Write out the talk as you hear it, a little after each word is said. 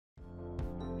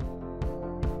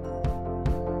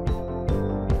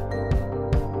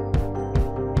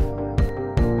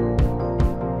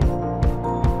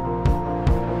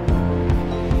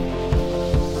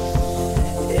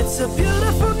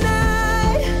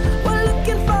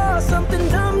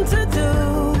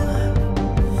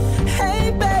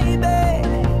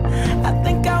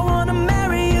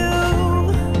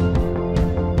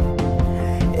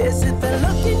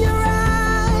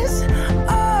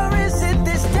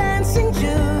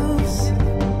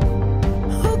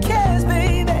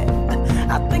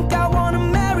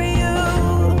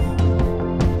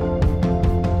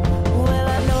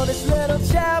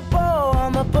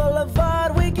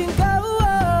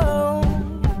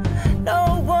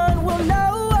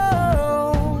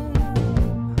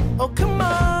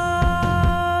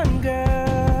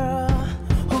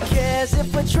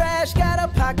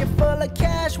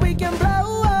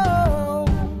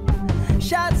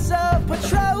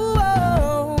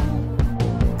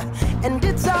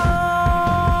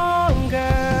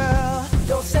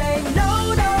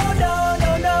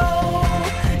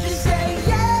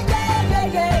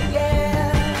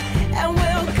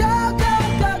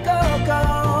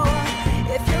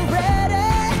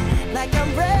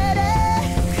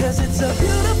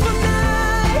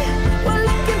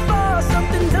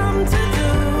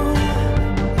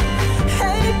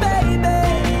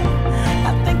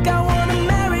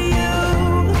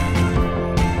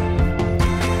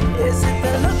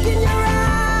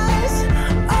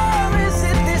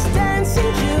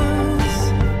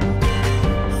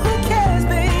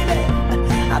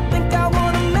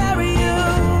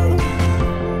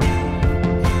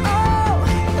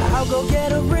go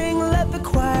get a ring, let the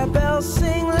choir bells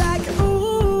sing like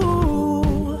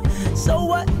ooh. So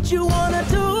what you wanna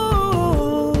do?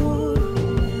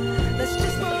 Let's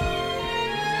just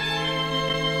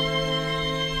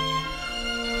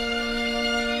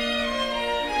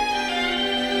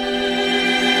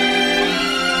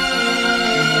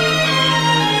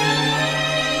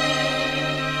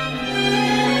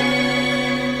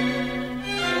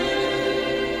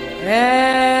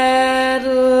at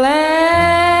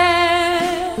last,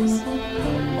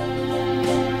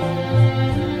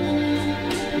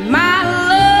 my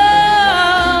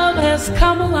love has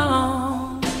come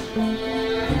along.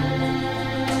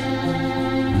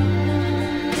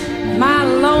 My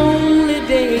lonely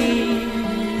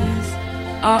days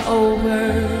are over,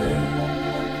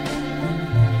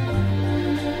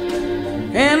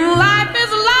 and life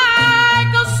is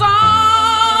like a song.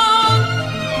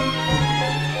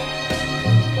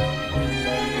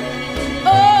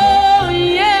 Oh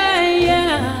yeah,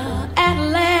 yeah, at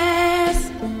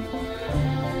last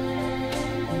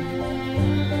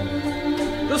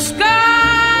the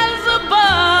skies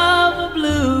above are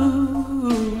blue.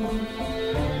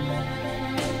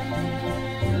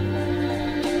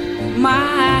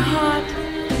 My heart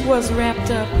was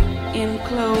wrapped up in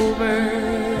clover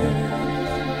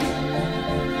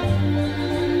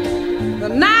the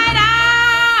night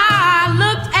I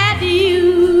looked at you.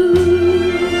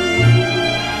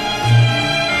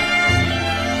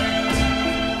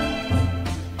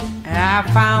 I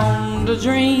found a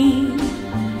dream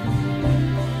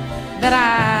that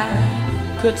I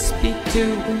could speak to,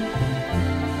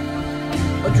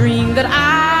 a dream that I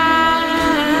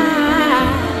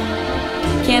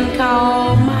can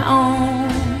call my own.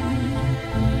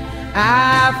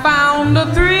 I found a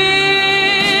thrill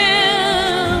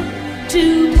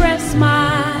to press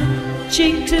my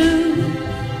cheek to,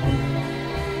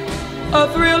 a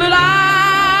thrill that I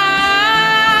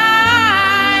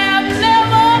have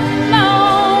never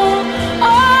known.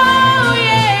 Oh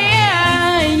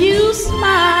yeah, you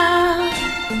smile,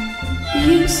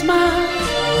 you smile.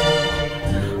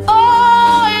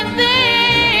 Oh, and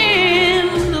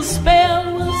then the spell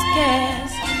was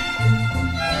cast,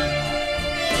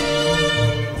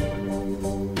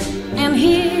 and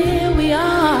here we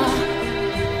are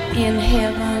in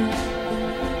heaven.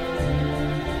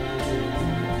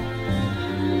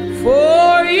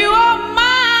 For you are mine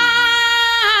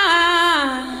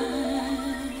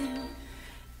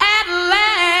at last.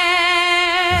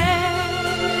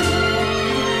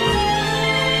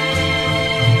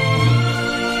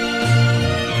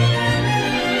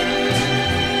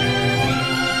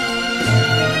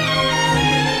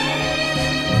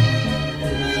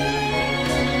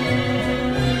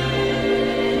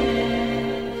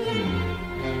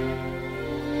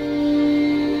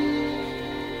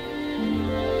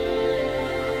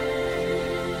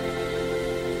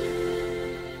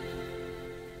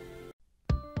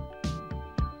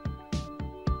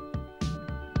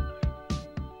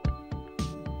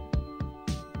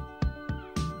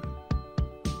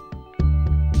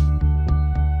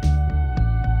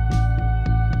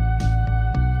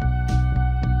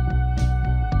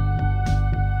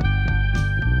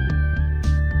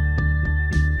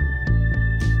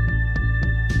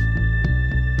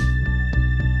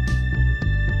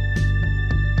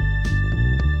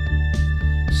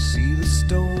 See the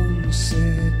stone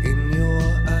set in your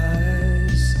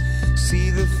eyes, see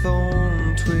the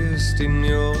thorn twist in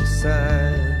your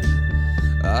side.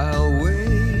 I'll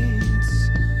wait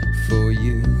for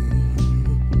you.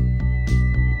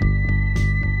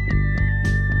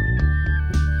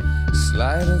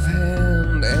 Sleight of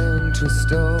hand and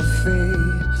twist of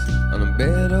fate, on a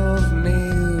bed of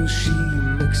nails she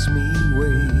makes me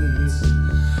wait,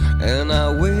 and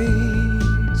I wait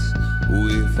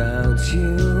without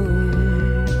you,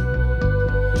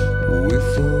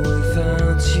 with or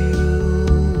without you,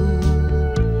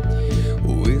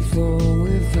 with or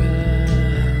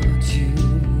without you.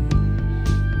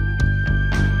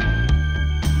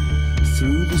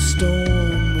 Through the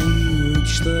storm we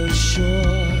reach the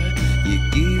shore. You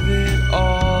gave it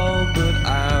all, but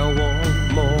I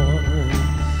want more,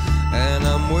 and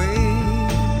I'm waiting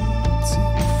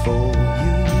for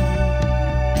you,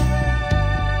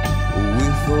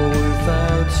 with or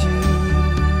without you,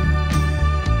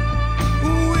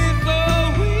 with or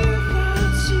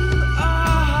without you.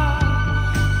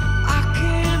 I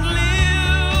can't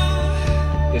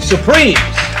live. The Supremes.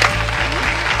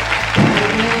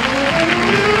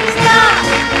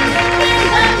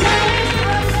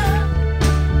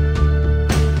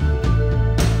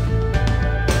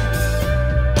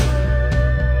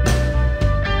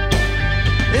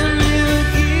 And you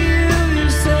give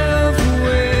yourself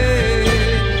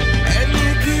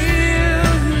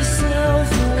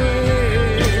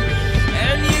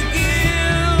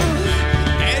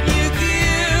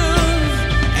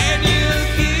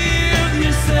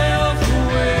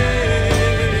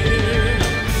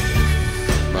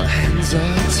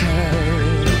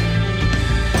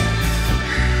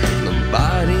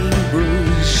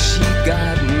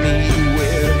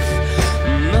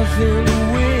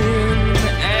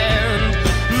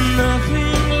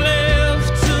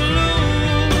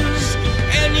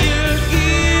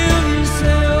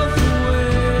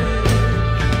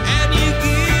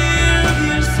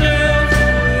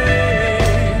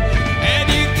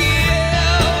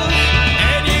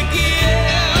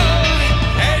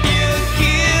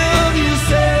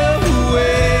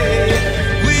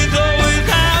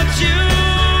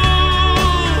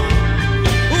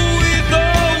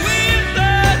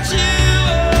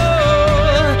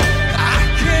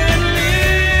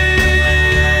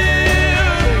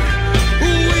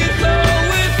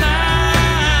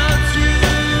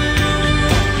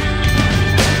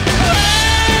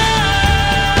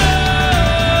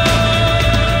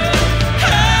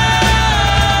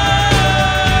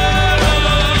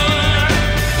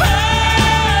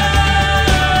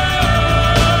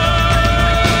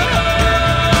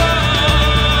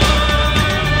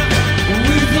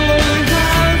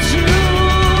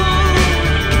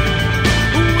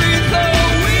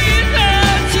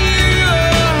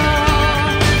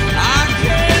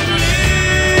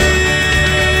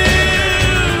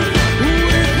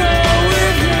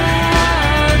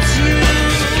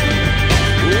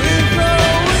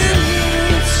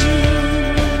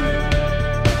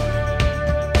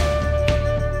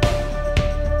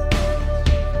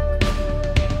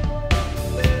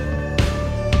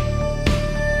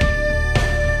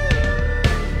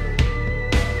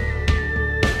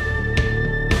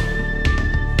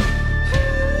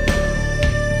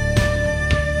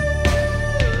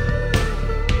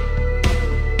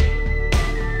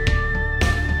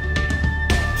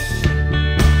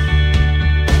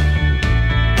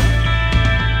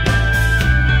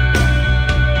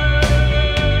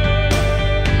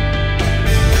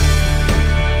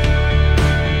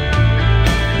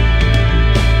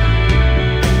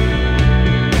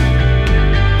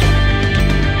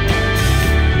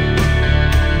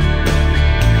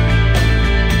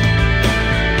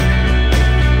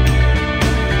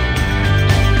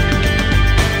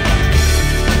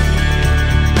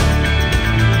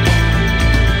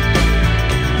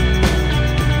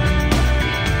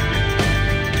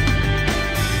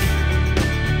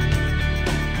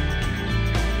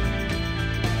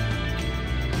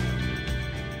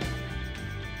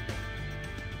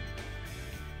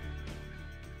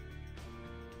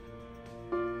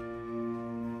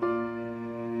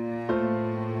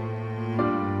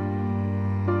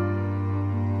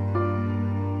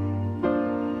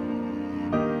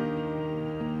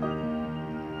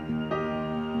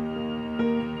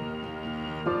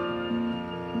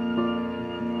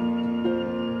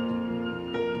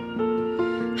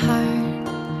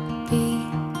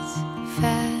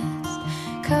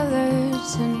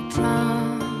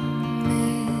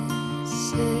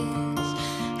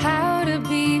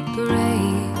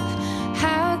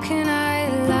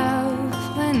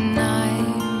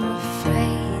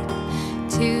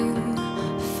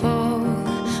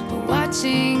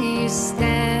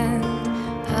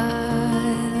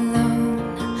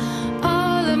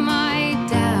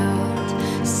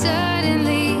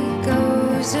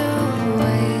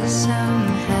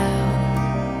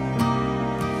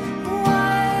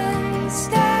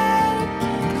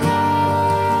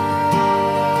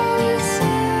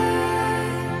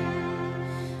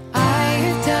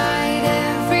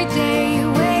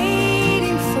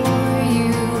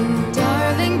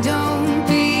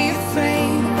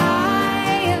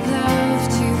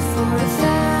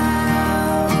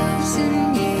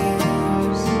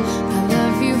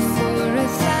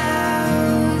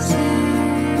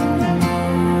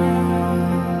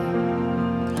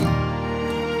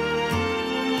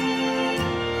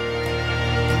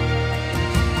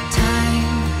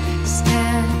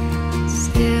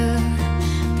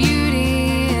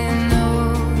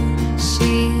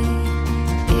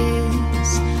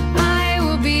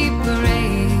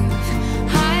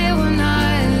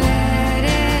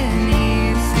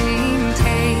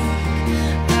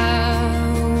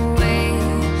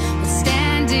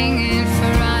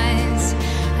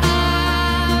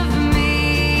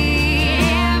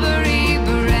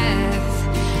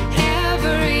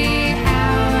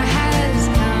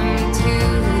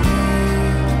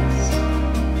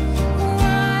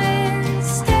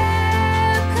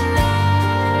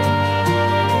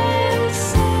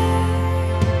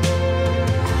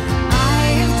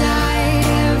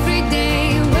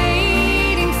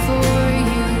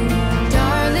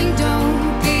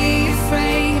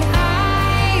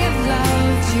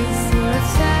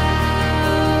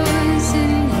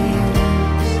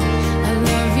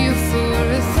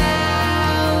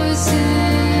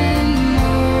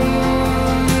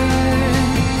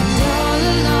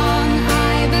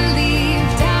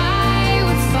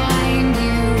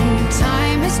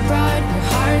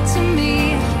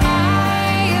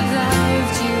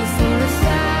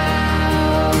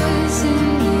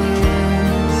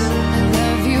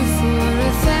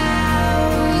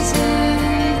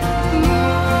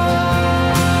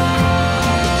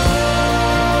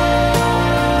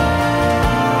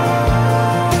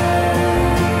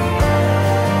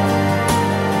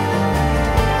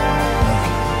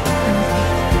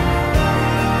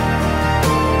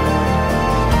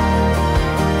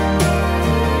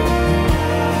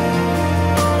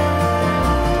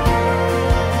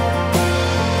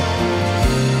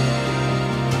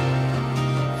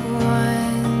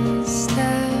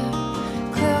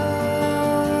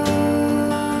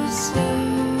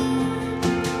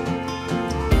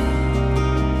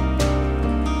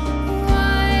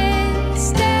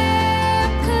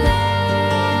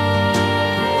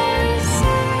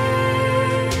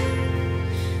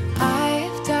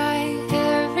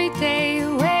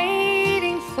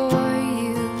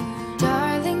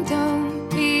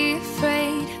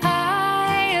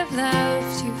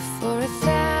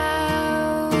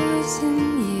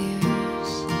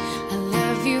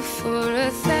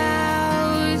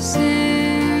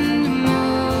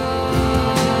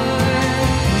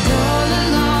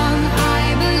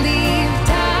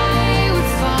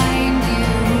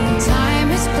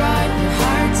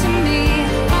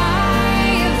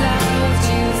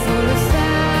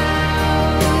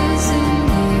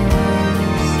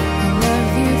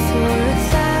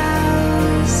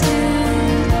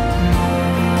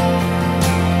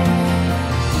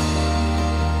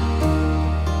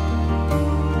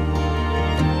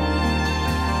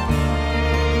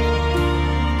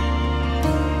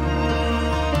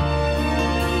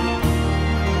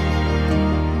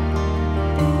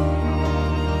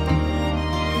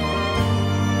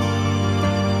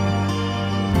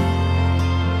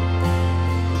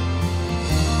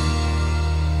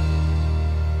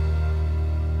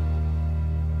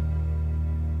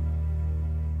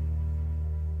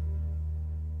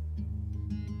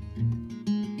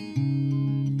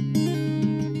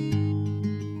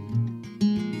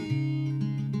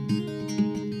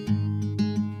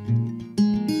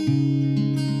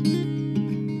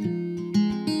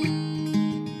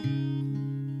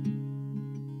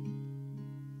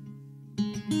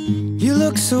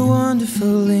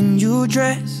wonderful in your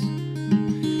dress.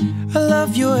 I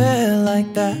love your hair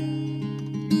like that,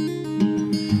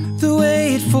 the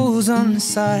way it falls on the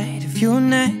side of your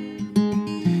neck,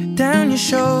 down your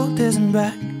shoulders and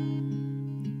back.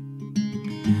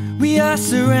 We are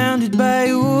surrounded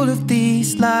by all of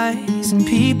these lies, and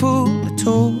people that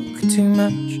talk too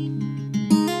much.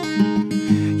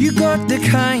 You got the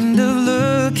kind of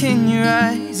look in your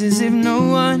eyes as if no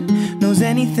one knows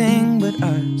anything but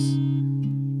us.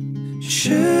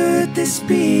 Should this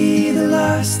be the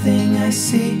last thing I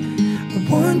see, I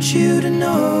want you to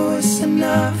know it's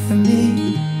enough for me.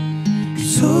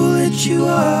 'Cause all that you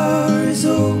are is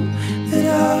all that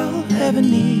I'll ever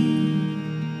need.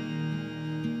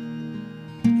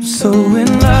 So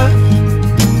in love,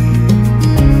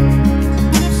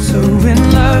 so in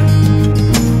love,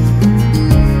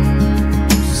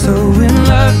 so in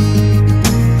love,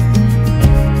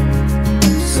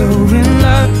 so in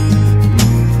love.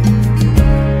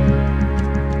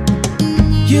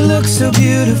 You look so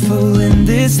beautiful in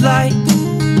this light,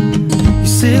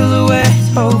 your silhouette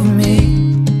over me,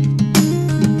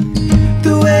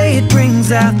 the way it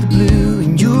brings out the blue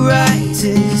in your eyes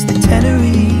is the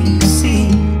Tenerife Sea.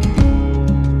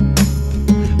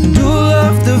 And all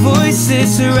of the voices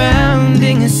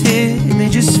surrounding us here, they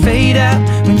just fade out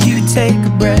when you take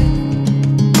a breath.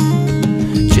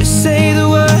 Just say the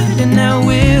word and now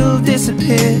we'll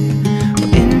disappear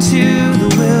into the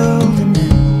wilderness.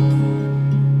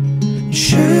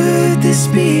 Should this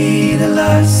be the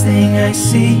last thing I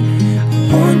see, I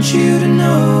want you to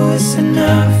know it's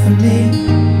enough for me.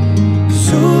 'Cause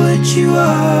all that you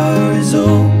are is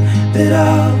all that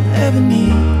I'll ever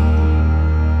need.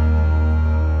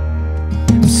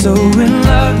 I'm so in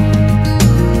love,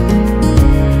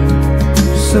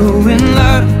 so in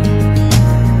love,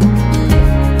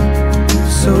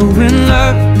 so in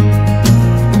love,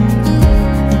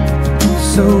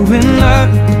 so in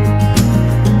love.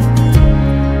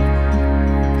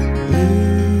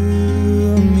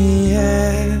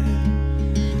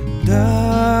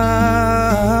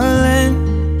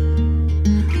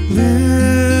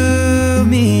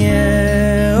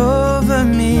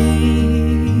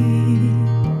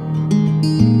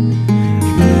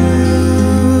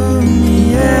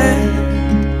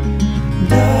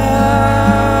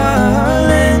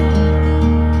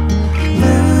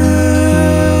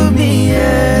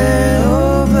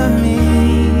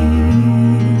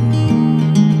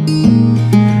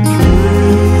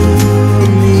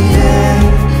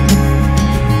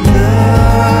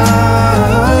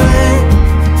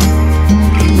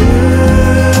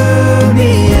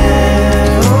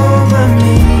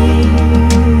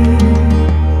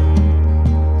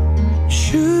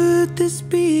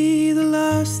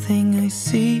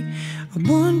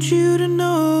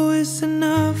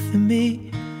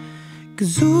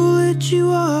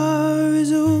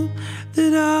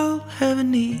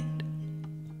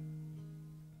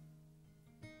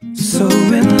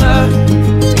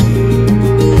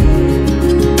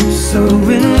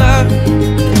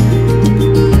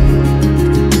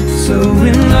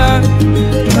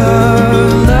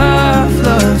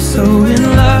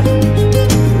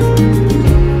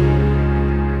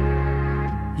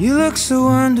 You look so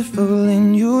wonderful in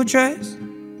your dress.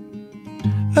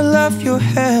 I love your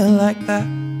hair like that.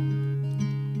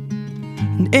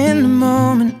 And in the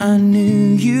moment I knew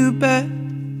you better.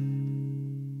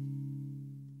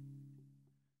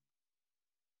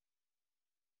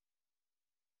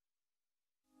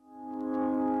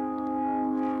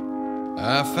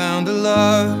 I found a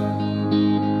love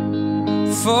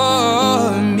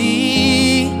for me.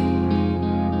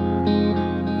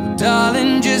 Well,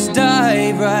 darling, just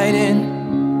dive right in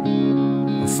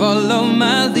and follow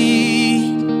my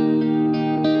lead.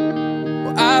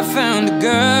 Well, I found a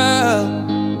girl,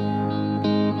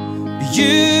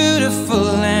 beautiful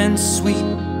and sweet.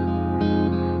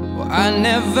 Well, I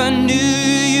never knew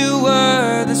you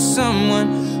were the someone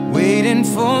waiting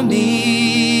for me.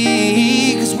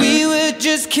 'Cause we were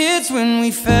just kids when we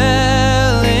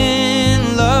fell in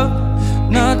love,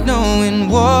 not knowing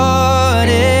what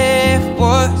it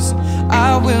was.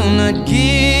 I will not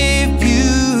give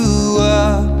you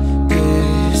up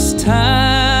this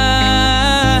time.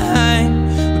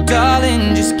 Oh, darling,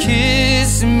 just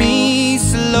kiss me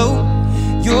slow.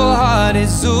 Your heart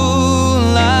is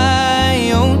all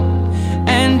I own,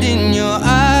 and in your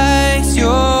eyes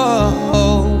you're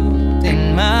holding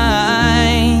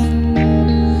mine.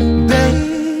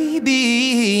 Baby,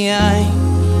 I'm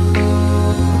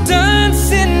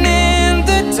dancing in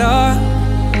the dark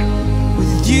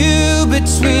with you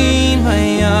between my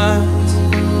arms,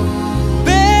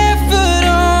 barefoot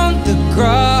on the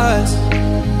grass,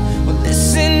 or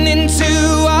listening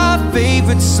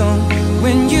favorite song.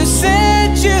 When you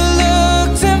said you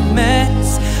looked a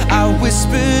mess, I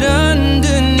whispered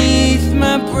underneath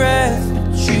my breath,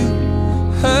 but you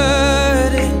heard